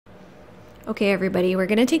Okay, everybody, we're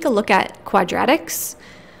going to take a look at quadratics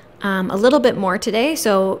a little bit more today.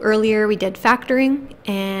 So earlier we did factoring,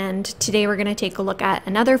 and today we're going to take a look at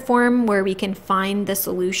another form where we can find the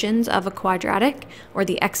solutions of a quadratic or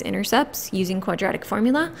the x-intercepts using quadratic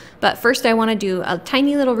formula. But first I want to do a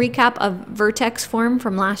tiny little recap of vertex form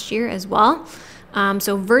from last year as well.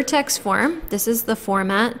 So vertex form, this is the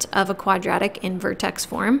format of a quadratic in vertex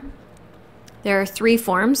form. There are three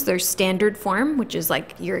forms. There's standard form, which is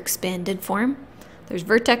like your expanded form. There's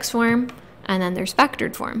vertex form, and then there's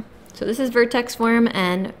factored form. So this is vertex form,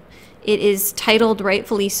 and it is titled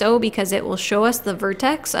rightfully so because it will show us the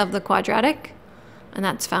vertex of the quadratic, and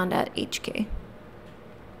that's found at HK.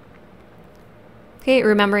 Okay,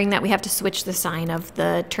 remembering that we have to switch the sign of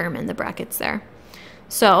the term in the brackets there.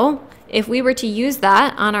 So if we were to use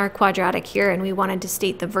that on our quadratic here and we wanted to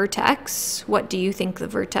state the vertex, what do you think the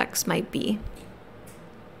vertex might be?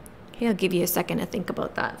 Okay, I'll give you a second to think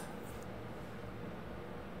about that.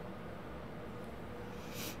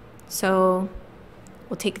 So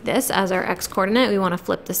we'll take this as our x-coordinate. We want to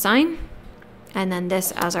flip the sign, and then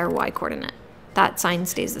this as our y-coordinate. That sign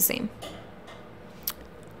stays the same.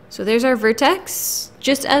 So there's our vertex.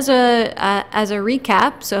 Just as a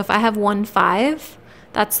recap, so if I have 1, 5,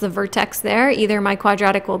 that's the vertex there. Either my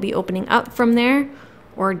quadratic will be opening up from there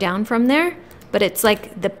or down from there, but it's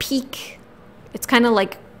like the peak. It's kind of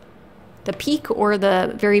like the peak or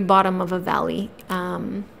the very bottom of a valley,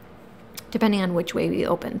 depending on which way we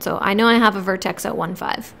open. So I know I have a vertex at 1,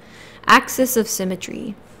 5. Axis of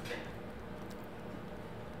symmetry.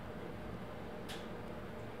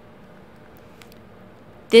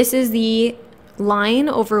 This is the line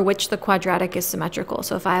over which the quadratic is symmetrical.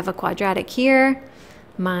 So if I have a quadratic here,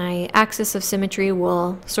 my axis of symmetry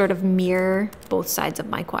will sort of mirror both sides of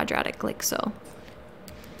my quadratic, like so.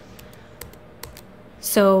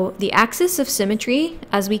 So the axis of symmetry,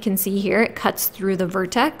 as we can see here, it cuts through the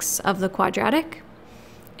vertex of the quadratic,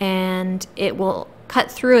 and it will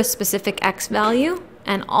cut through a specific x value,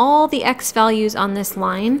 and all the x values on this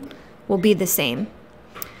line will be the same.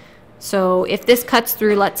 So if this cuts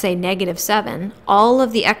through, let's say, -7, all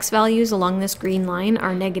of the x values along this green line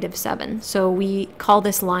are -7. So we call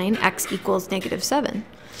this line x equals -7.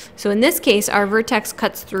 So in this case, our vertex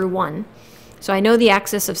cuts through 1. So I know the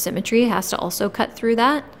axis of symmetry has to also cut through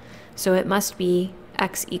that. So it must be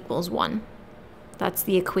x equals 1. That's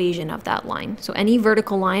the equation of that line. So any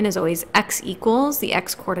vertical line is always x equals the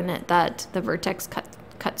x-coordinate that the vertex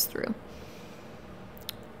cuts through.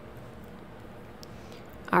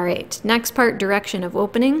 All right, next part, direction of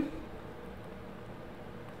opening.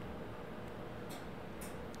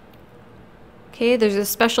 Okay, there's a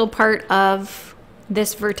special part of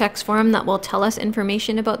this vertex form that will tell us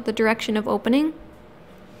information about the direction of opening,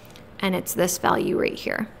 and it's this value right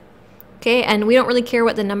here. Okay, and we don't really care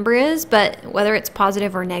what the number is, but whether it's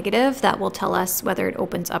positive or negative, that will tell us whether it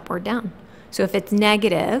opens up or down. So if it's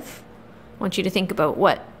negative, I want you to think about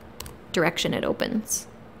what direction it opens.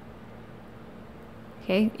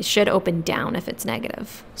 Okay, it should open down if it's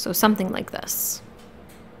negative. So something like this.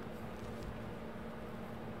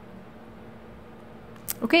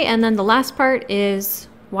 Okay, and then the last part is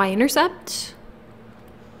y-intercept.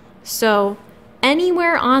 So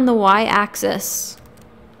anywhere on the y-axis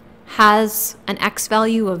has an x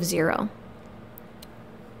value of 0.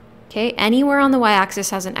 Okay, anywhere on the y-axis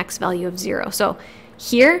has an x value of 0. So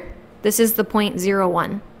here, this is the point 0,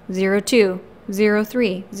 1, 0, 2, 0,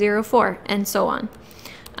 3, 0, 4, and so on.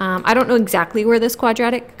 I don't know exactly where this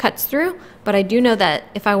quadratic cuts through, but I do know that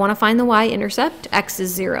if I want to find the y-intercept, x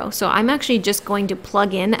is 0. So I'm actually just going to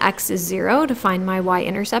plug in x is 0 to find my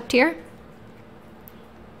y-intercept here.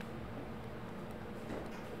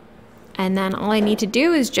 And then all I need to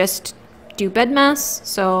do is just do BEDMAS.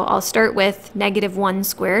 So I'll start with -1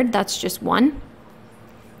 squared, that's just 1.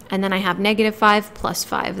 And then I have -5 plus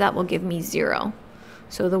 5, that will give me 0.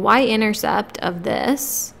 So the y-intercept of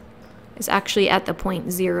this is actually at the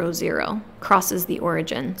point 0, 0, crosses the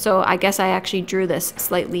origin. So I guess I actually drew this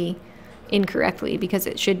slightly incorrectly because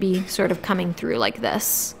it should be sort of coming through like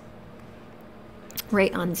this,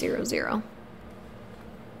 right on 0, 0.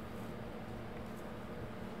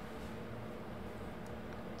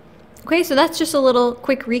 Okay, so that's just a little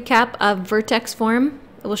quick recap of vertex form.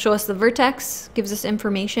 It will show us the vertex, gives us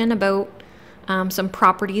information about some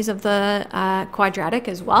properties of the quadratic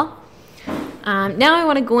as well. Now I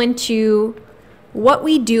want to go into what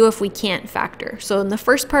we do if we can't factor. So in the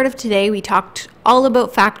first part of today, we talked all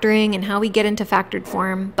about factoring and how we get into factored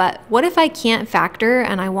form, but what if I can't factor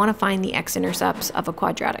and I want to find the x-intercepts of a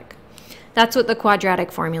quadratic? That's what the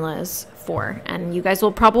quadratic formula is for, and you guys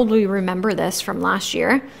will probably remember this from last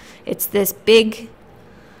year. It's this big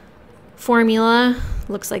formula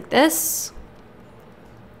looks like this.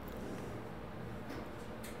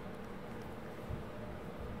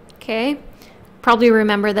 Okay, probably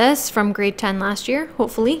remember this from grade 10 last year,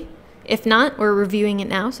 hopefully. If not, we're reviewing it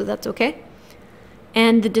now, so that's okay.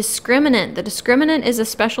 And the discriminant is a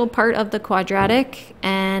special part of the quadratic,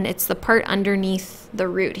 and it's the part underneath the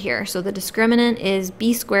root here. So the discriminant is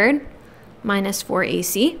b squared minus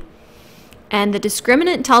 4ac. And the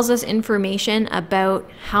discriminant tells us information about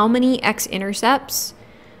how many x-intercepts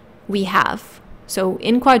we have. So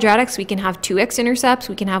in quadratics, we can have 2 x-intercepts,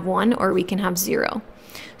 we can have 1, or we can have 0.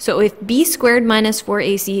 So if b squared minus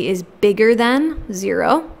 4ac is bigger than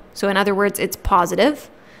 0, so in other words, it's positive,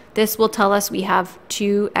 this will tell us we have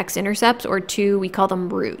 2 x-intercepts, or 2, we call them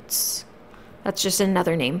roots. That's just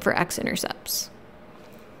another name for x-intercepts.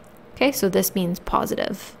 Okay, so this means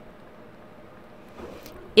positive.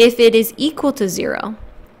 If it is equal to 0,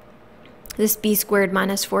 this b squared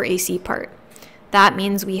minus 4ac part, that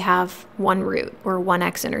means we have 1 root, or 1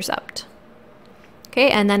 x-intercept. Okay,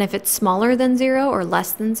 and then if it's smaller than 0 or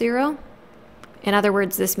less than 0, in other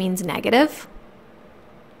words, this means negative,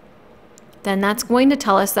 then that's going to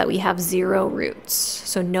tell us that we have 0 roots,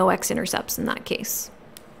 so no x-intercepts in that case.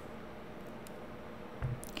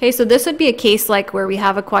 Okay, so this would be a case like where we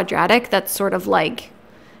have a quadratic that's sort of like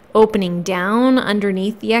opening down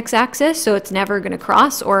underneath the x-axis, so it's never going to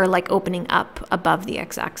cross, or like opening up above the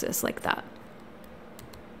x-axis like that.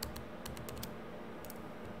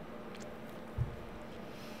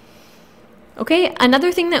 Okay,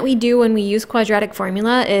 another thing that we do when we use quadratic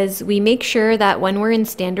formula is we make sure that when we're in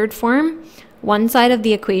standard form, one side of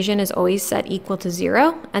the equation is always set equal to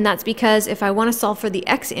 0, and that's because if I want to solve for the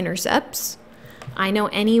x-intercepts, I know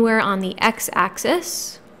anywhere on the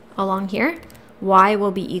x-axis along here, y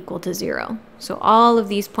will be equal to 0. So all of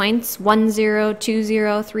these points, 1, 0, 2,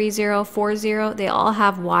 0, 3, 0, 4, 0, they all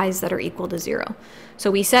have y's that are equal to 0.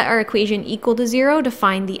 So we set our equation equal to 0 to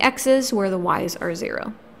find the x's where the y's are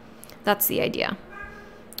 0. That's the idea.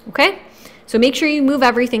 Okay, so make sure you move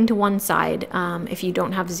everything to one side if you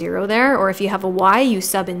don't have 0 there, or if you have a y, you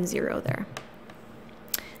sub in 0 there.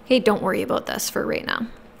 Okay, don't worry about this for right now.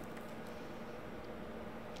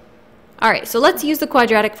 All right, so let's use the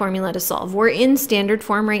quadratic formula to solve. We're in standard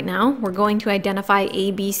form right now. We're going to identify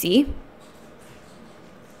a, b, c.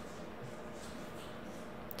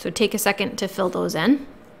 So take a second to fill those in.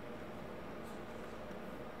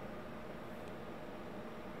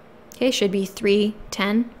 Okay, should be 3,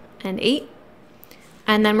 10, and 8.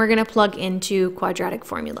 And then we're going to plug into quadratic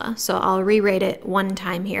formula. So I'll rewrite it one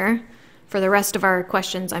time here. For the rest of our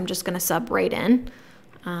questions, I'm just going to sub right in,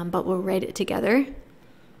 but we'll write it together.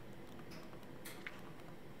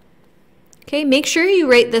 Okay, make sure you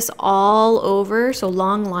write this all over, so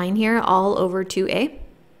long line here, all over 2a.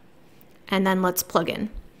 And then let's plug in.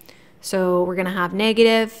 So we're going to have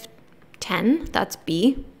negative 10, that's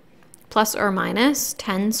b, plus or minus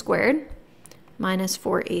 10 squared minus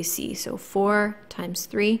 4ac. So 4 times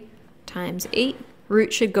 3 times 8.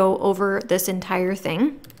 Root should go over this entire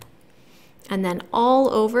thing. And then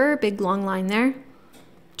all over, big long line there,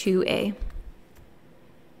 2a.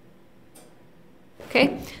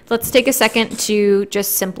 Okay, let's take a second to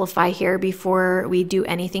just simplify here before we do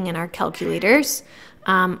anything in our calculators.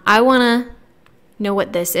 I want to know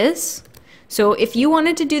what this is. So if you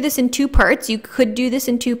wanted to do this in 2 parts, you could do this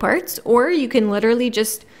in 2 parts, or you can literally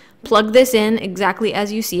just plug this in exactly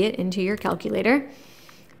as you see it into your calculator.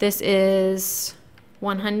 This is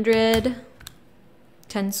 100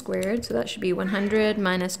 10 squared, so that should be 100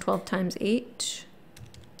 minus 12 times 8,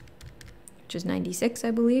 which is 96,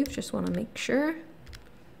 I believe. Just want to make sure.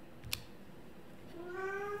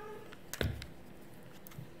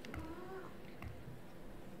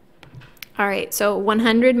 All right, so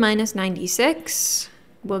 100 minus 96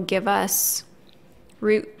 will give us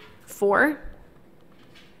root 4,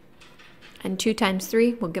 and 2 times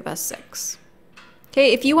 3 will give us 6.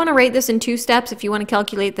 Okay, if you want to write this in 2 steps, if you want to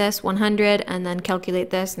calculate this 100 and then calculate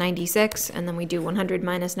this 96, and then we do 100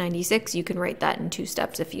 minus 96, you can write that in 2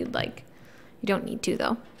 steps if you'd like. You don't need to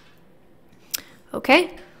though.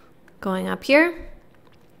 Okay, going up here.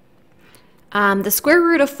 The square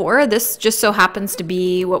root of 4, this just so happens to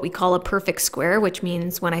be what we call a perfect square, which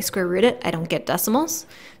means when I square root it, I don't get decimals.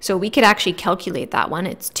 So we could actually calculate that one.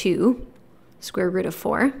 It's 2 square root of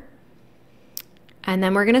 4. And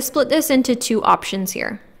then we're going to split this into 2 options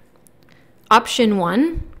here. Option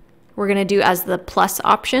 1, we're going to do as the plus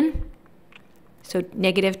option. So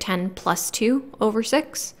negative 10 plus 2 over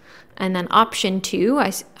 6. And then option 2,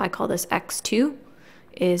 I call this x2,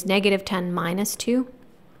 is negative 10 minus 2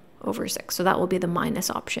 over 6. So that will be the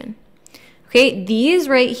minus option. Okay, these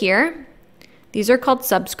right here, These are called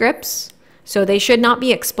subscripts. So they should not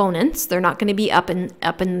be exponents. They're not going to be up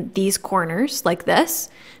in these corners like this.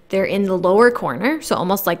 They're in the lower corner, so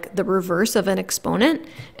almost like the reverse of an exponent.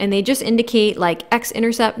 And they just indicate like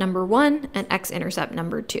x-intercept number 1 and x-intercept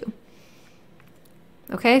number 2.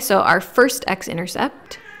 Okay, so our first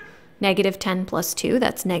x-intercept, negative 10 plus 2,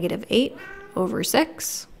 that's negative 8 over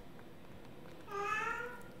 6.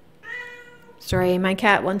 Sorry, my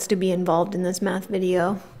cat wants to be involved in this math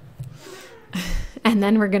video. And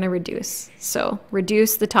then we're going to reduce. So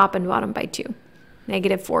reduce the top and bottom by 2,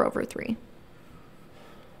 negative 4 over 3.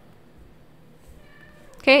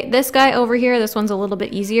 Okay, this guy over here, this one's a little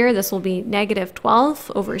bit easier. This will be negative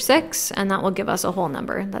 12 over 6, and that will give us a whole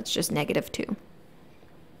number. That's just negative 2.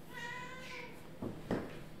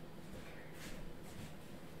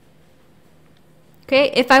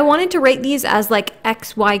 Okay, if I wanted to write these as like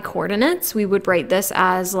x, y coordinates, we would write this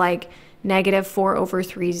as like negative 4 over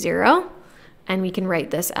 3, 0. And we can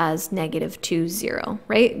write this as negative 2, 0,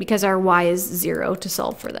 right? Because our y is 0 to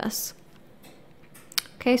solve for this.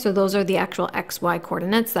 Okay, so those are the actual x, y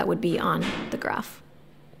coordinates that would be on the graph.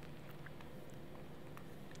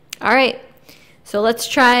 All right, so let's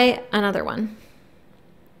try another one.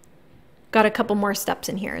 Got a couple more steps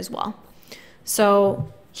in here as well.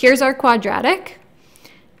 So here's our quadratic.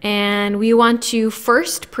 And we want to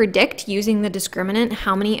first predict using the discriminant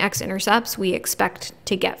how many x-intercepts we expect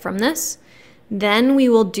to get from this. Then we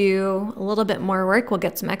will do a little bit more work. We'll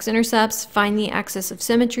get some x-intercepts, find the axis of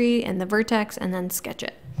symmetry and the vertex, and then sketch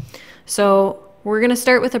it. So we're going to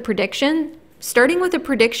start with a prediction. Starting with a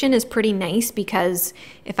prediction is pretty nice because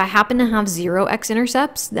if I happen to have 0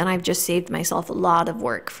 x-intercepts, then I've just saved myself a lot of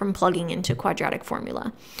work from plugging into quadratic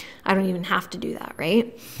formula. I don't even have to do that,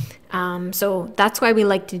 right? So that's why we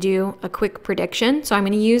like to do a quick prediction. So I'm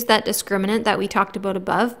going to use that discriminant that we talked about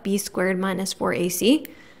above, b squared minus 4ac.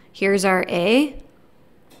 Here's our a,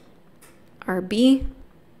 our b,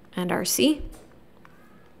 and our c.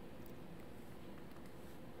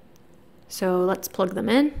 So let's plug them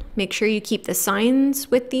in. Make sure you keep the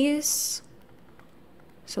signs with these.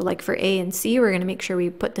 So like for a and c, we're going to make sure we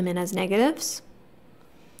put them in as negatives.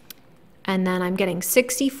 And then I'm getting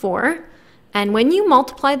 64. And when you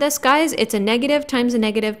multiply this, guys, it's a negative times a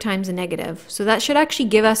negative times a negative. So that should actually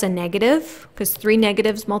give us a negative, because 3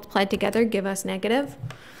 negatives multiplied together give us negative.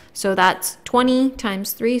 So that's 20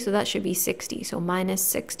 times 3, so that should be 60. So minus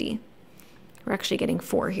 60. We're actually getting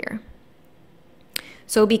 4 here.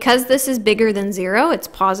 So because this is bigger than 0, it's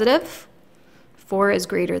positive. 4 is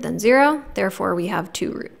greater than 0, therefore we have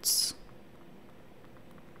 2 roots.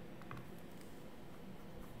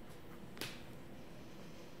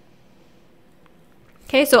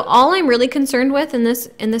 Okay, so all I'm really concerned with in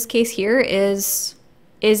this case here is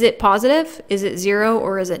it positive, is it 0,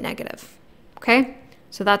 or is it negative? Okay,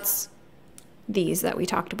 so that's these that we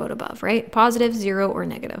talked about above, right? Positive, 0, or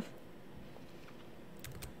negative.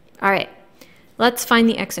 All right, let's find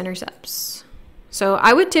the x-intercepts. So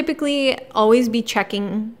I would typically always be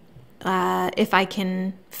checking if I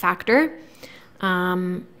can factor.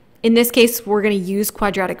 In this case, we're going to use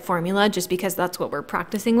quadratic formula just because that's what we're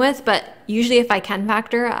practicing with. But usually if I can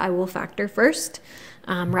factor, I will factor first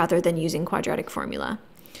rather than using quadratic formula.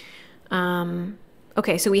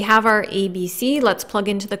 Okay, so we have our ABC. Let's plug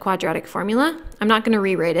into the quadratic formula. I'm not going to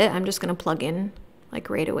rewrite it. I'm just going to plug in like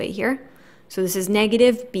right away here. So this is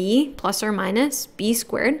negative b plus or minus b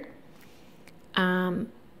squared. Well,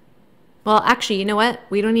 actually, you know what?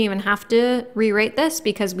 We don't even have to rewrite this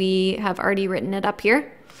because we have already written it up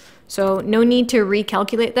here. So no need to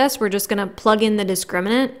recalculate this. We're just going to plug in the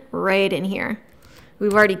discriminant right in here.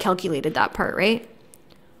 We've already calculated that part, right?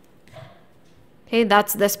 Okay,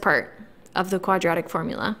 that's this part of the quadratic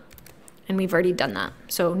formula. And we've already done that.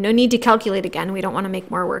 So no need to calculate again. We don't want to make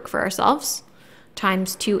more work for ourselves.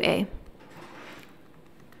 Times 2a.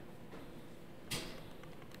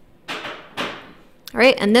 All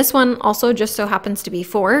right, and this one also just so happens to be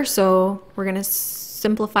 4. So we're going to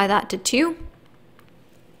simplify that to 2.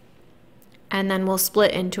 And then we'll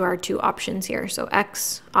split into our 2 options here. So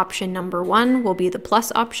x option number 1 will be the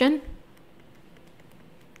plus option.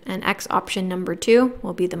 And x option number 2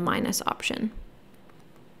 will be the minus option.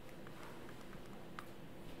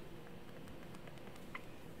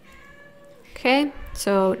 Okay,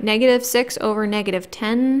 so negative 6 over negative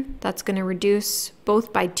 10, that's going to reduce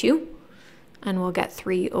both by 2. And we'll get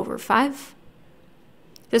 3 over 5.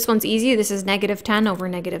 This one's easy. This is negative 10 over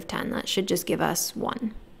negative 10. That should just give us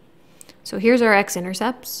 1. So here's our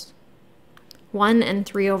x-intercepts, 1 and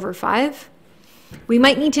 3 over 5. We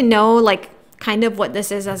might need to know like kind of what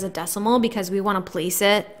this is as a decimal because we want to place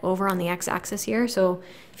it over on the x-axis here. So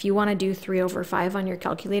if you want to do 3/5 on your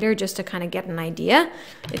calculator just to kind of get an idea,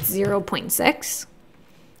 it's 0.6.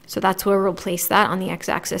 So that's where we'll place that on the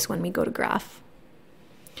x-axis when we go to graph.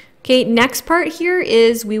 Okay, next part here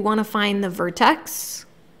is we want to find the vertex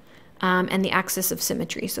and the axis of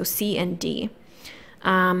symmetry, so C and D.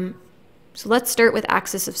 So let's start with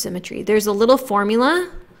axis of symmetry. There's a little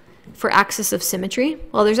formula for axis of symmetry.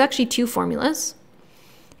 Well, there's actually two formulas.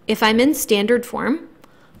 If I'm in standard form,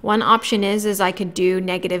 one option is I could do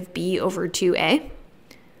negative b/2a,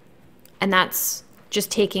 and that's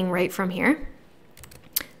just taking right from here.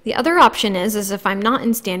 The other option is if I'm not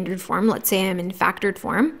in standard form, let's say I'm in factored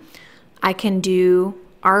form, I can do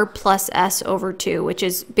r plus s over 2, which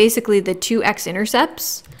is basically the two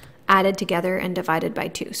x-intercepts added together and divided by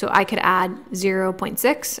 2. So I could add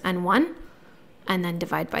 0.6 and 1 and then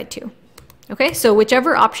divide by 2. Okay, so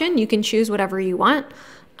whichever option, you can choose whatever you want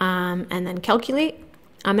and then calculate.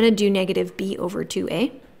 I'm going to do negative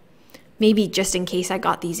b/2a, maybe just in case I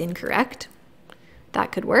got these incorrect.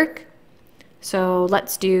 That could work. So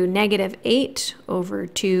let's do negative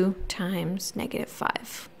 8/2 times negative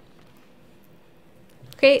 5.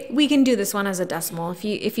 Okay, we can do this one as a decimal.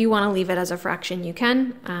 If you want to leave it as a fraction, you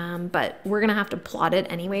can, but we're going to have to plot it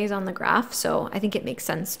anyways on the graph, so I think it makes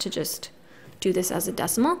sense to just do this as a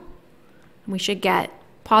decimal. We should get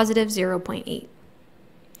positive 0.8.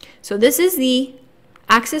 So this is the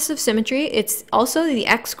axis of symmetry. It's also the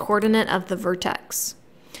x-coordinate of the vertex.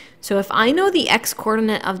 So if I know the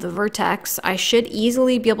x-coordinate of the vertex, I should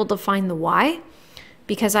easily be able to find the y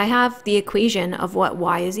because I have the equation of what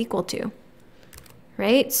y is equal to,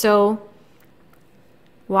 right? So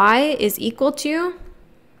y is equal to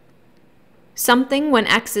something when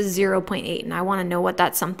x is 0.8, and I want to know what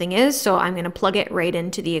that something is, so I'm going to plug it right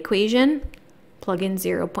into the equation. Plug in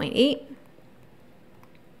 0.8.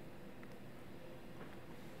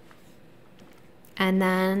 And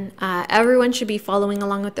then everyone should be following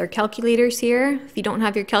along with their calculators here. If you don't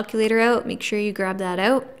have your calculator out, make sure you grab that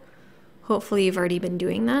out. Hopefully you've already been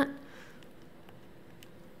doing that.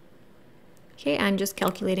 Okay, I'm just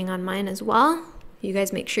calculating on mine as well. You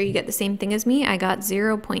guys make sure you get the same thing as me. I got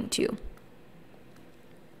 0.2.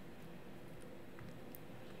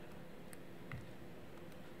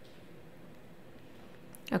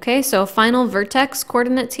 Okay, so final vertex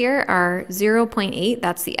coordinates here are 0.8,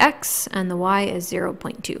 that's the x, and the y is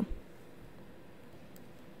 0.2.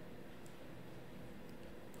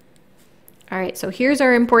 All right, so here's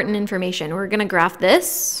our important information. We're going to graph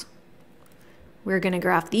this. We're going to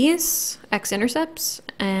graph these x-intercepts,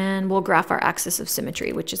 and we'll graph our axis of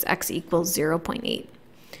symmetry, which is x equals 0.8.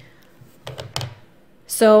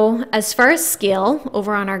 So as far as scale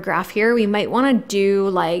over on our graph here, we might want to do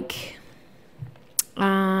like...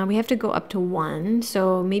 we have to go up to 1,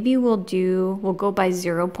 so maybe we'll go by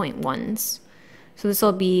 0.1s. So this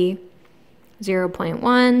will be 0.1,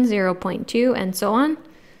 0.2, and so on.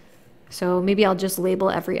 So maybe I'll just label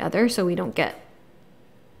every other so we don't get,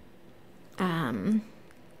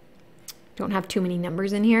 don't have too many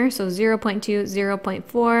numbers in here. So 0.2,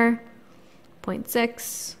 0.4,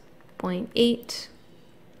 0.6, 0.8,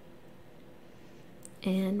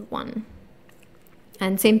 and 1.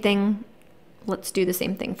 And same thing. Let's do the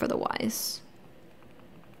same thing for the y's.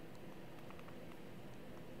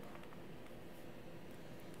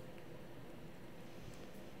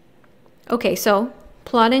 Okay, so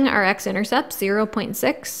plotting our x-intercepts,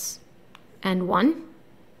 0.6 and 1.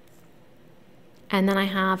 And then I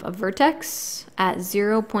have a vertex at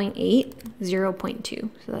 0.8, 0.2.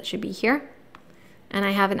 So that should be here. And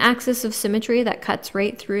I have an axis of symmetry that cuts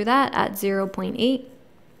right through that at 0.8.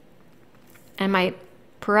 And my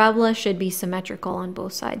parabola should be symmetrical on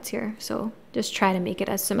both sides here, so just try to make it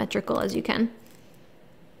as symmetrical as you can.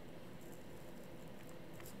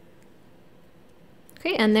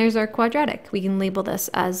 Okay, and there's our quadratic. We can label this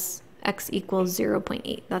as x equals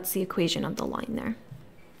 0.8. That's the equation of the line there.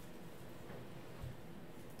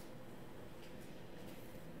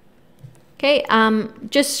 Okay,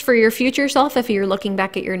 just for your future self, if you're looking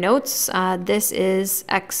back at your notes, this is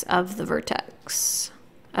x of the vertex,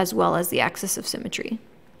 as well as the axis of symmetry.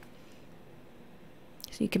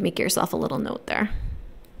 So you can make yourself a little note there.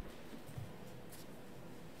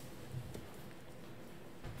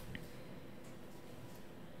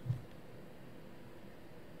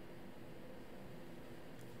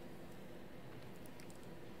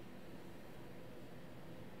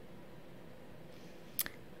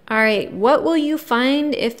 All right, what will you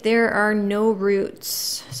find if there are no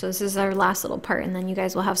roots? So this is our last little part, and then you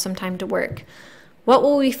guys will have some time to work. What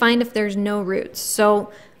will we find if there's no roots?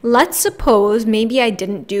 So Let's suppose maybe I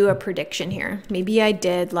didn't do a prediction here. Maybe I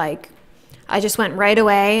did, like, I just went right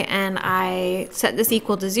away and I set this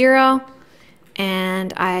equal to 0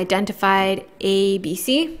 and I identified A, B,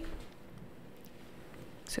 C.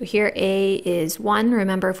 So here A is 1.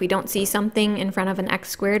 Remember, if we don't see something in front of an x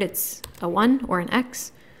squared, it's a 1 or an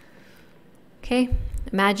x. Okay,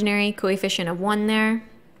 imaginary coefficient of 1 there.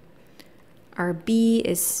 Our B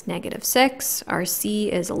is -6. Our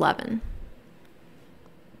C is 11.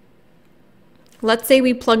 Let's say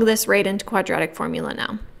we plug this right into quadratic formula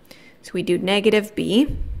now. So we do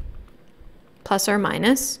 -b plus or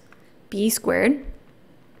minus b squared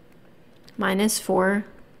minus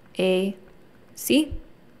 4ac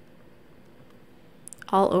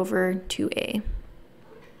all over 2a.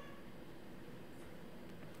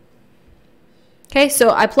 Okay, so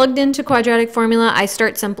I plugged into quadratic formula. I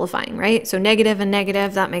start simplifying, right? So negative and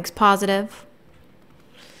negative, that makes positive.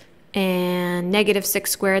 And -6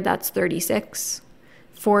 squared, that's 36.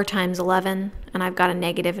 4 times 11, and I've got a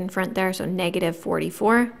negative in front there, so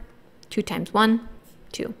 -44. 2 times 1,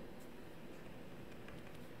 2.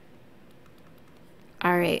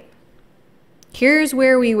 All right. Here's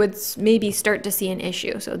where we would maybe start to see an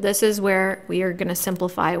issue. So this is where we are going to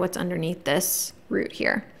simplify what's underneath this root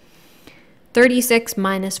here. 36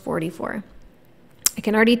 minus 44. I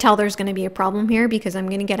can already tell there's going to be a problem here because I'm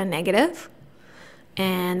going to get a negative,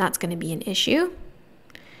 and that's going to be an issue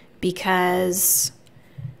because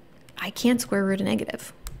I can't square root a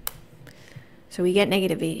negative. So we get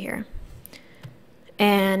 -8 here.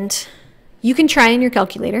 And you can try in your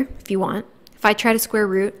calculator if you want. If I try to square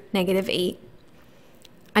root -8,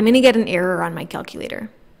 I'm going to get an error on my calculator.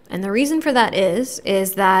 And the reason for that is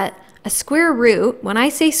that a square root, when I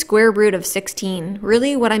say square root of 16,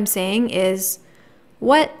 really what I'm saying is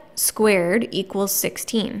what squared equals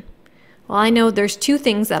 16? Well, I know there's two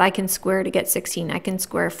things that I can square to get 16. I can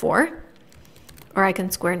square 4 or I can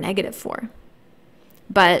square -4.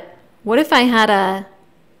 But what if I had a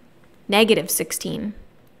 -16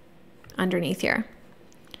 underneath here?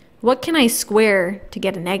 What can I square to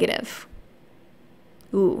get a negative?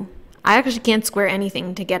 Ooh, I actually can't square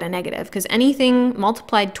anything to get a negative because anything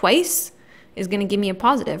multiplied twice is going to give me a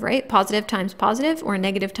positive, right? Positive times positive or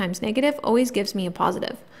negative times negative always gives me a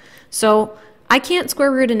positive. So I can't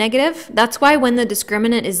square root a negative. That's why when the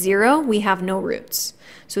discriminant is 0, we have no roots.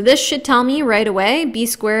 So this should tell me right away b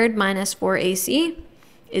squared minus 4ac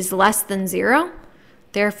is less than 0.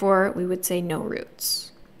 Therefore, we would say no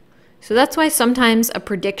roots. So that's why sometimes a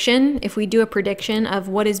prediction, if we do a prediction of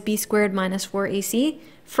what is b squared minus 4ac,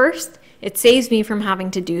 first, it saves me from having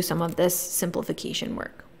to do some of this simplification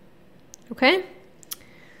work. Okay?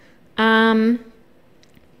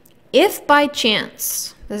 If by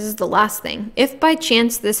chance, this is the last thing, if by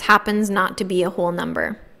chance this happens not to be a whole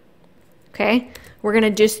number, okay, we're going to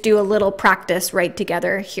just do a little practice right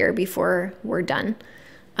together here before we're done.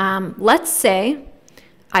 Let's say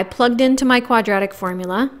I plugged into my quadratic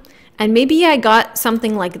formula and maybe I got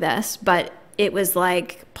something like this, but it was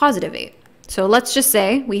like +8. So let's just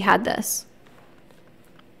say we had this.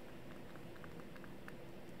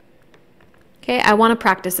 Okay, I want to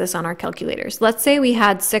practice this on our calculators. Let's say we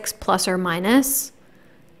had 6 plus or minus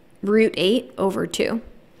 √8 over 2.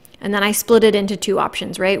 And then I split it into two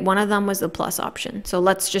options, right? One of them was the plus option. So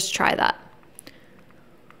let's just try that.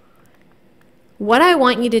 What I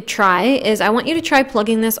want you to try is I want you to try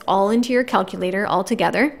plugging this all into your calculator all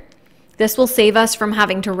together. This will save us from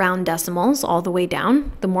having to round decimals all the way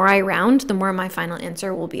down. The more I round, the more my final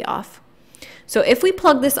answer will be off. So if we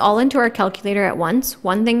plug this all into our calculator at once,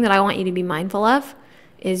 one thing that I want you to be mindful of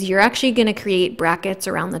is you're actually going to create brackets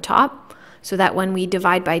around the top so that when we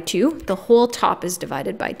divide by 2, the whole top is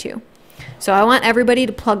divided by 2. So I want everybody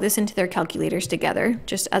to plug this into their calculators together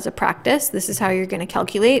just as a practice. This is how you're going to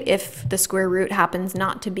calculate if the square root happens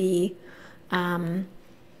not to be a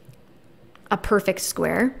perfect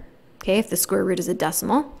square. Okay, if the square root is a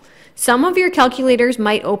decimal. Some of your calculators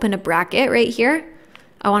might open a bracket right here.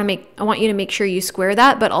 I want you to make sure you square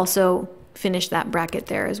that, but also finish that bracket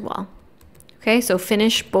there as well. Okay, so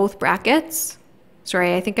finish both brackets.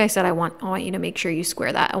 Sorry, I think I said I want you to make sure you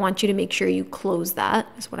square that. I want you to make sure you close that,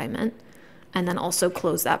 is what I meant. And then also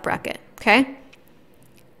close that bracket, okay?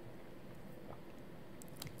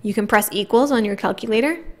 You can press equals on your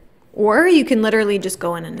calculator, or you can literally just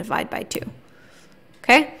go in and divide by 2.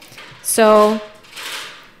 Okay, so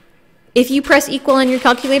if you press equal on your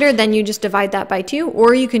calculator, then you just divide that by 2,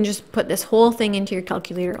 or you can just put this whole thing into your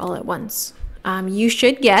calculator all at once. You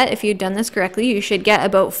should get, if you've done this correctly, you should get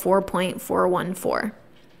about 4.414.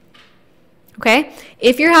 Okay,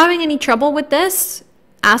 if you're having any trouble with this,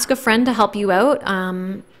 Ask a friend to help you out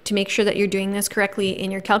to make sure that you're doing this correctly in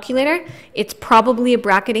your calculator. It's probably a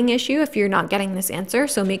bracketing issue if you're not getting this answer,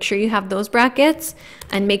 so make sure you have those brackets,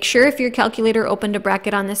 and make sure if your calculator opened a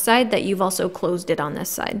bracket on this side that you've also closed it on this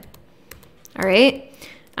side. All right,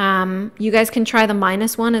 you guys can try the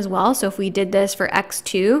minus one as well. So if we did this for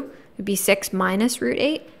x2, it would be 6 minus root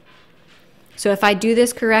 8. So if I do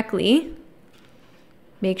this correctly,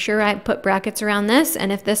 make sure I put brackets around this,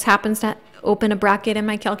 and if this happens to open a bracket in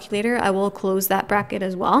my calculator, I will close that bracket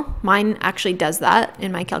as well. Mine actually does that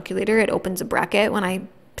in my calculator. It opens a bracket when I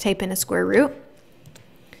type in a square root.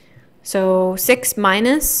 So 6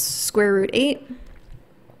 minus square root 8.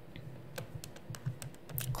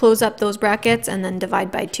 Close up those brackets and then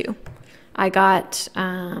divide by 2. I got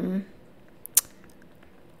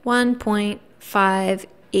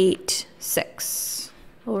 1.586.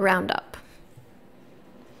 We'll round up.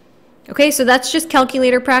 Okay, so that's just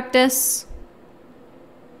calculator practice.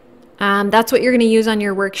 That's what you're going to use on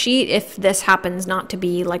your worksheet if this happens not to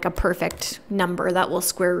be like a perfect number that will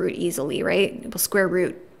square root easily, right? It will square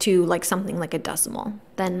root to like something like a decimal.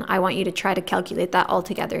 Then I want you to try to calculate that all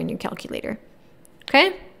together in your calculator.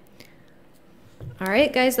 Okay? All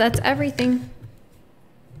right, guys, that's everything.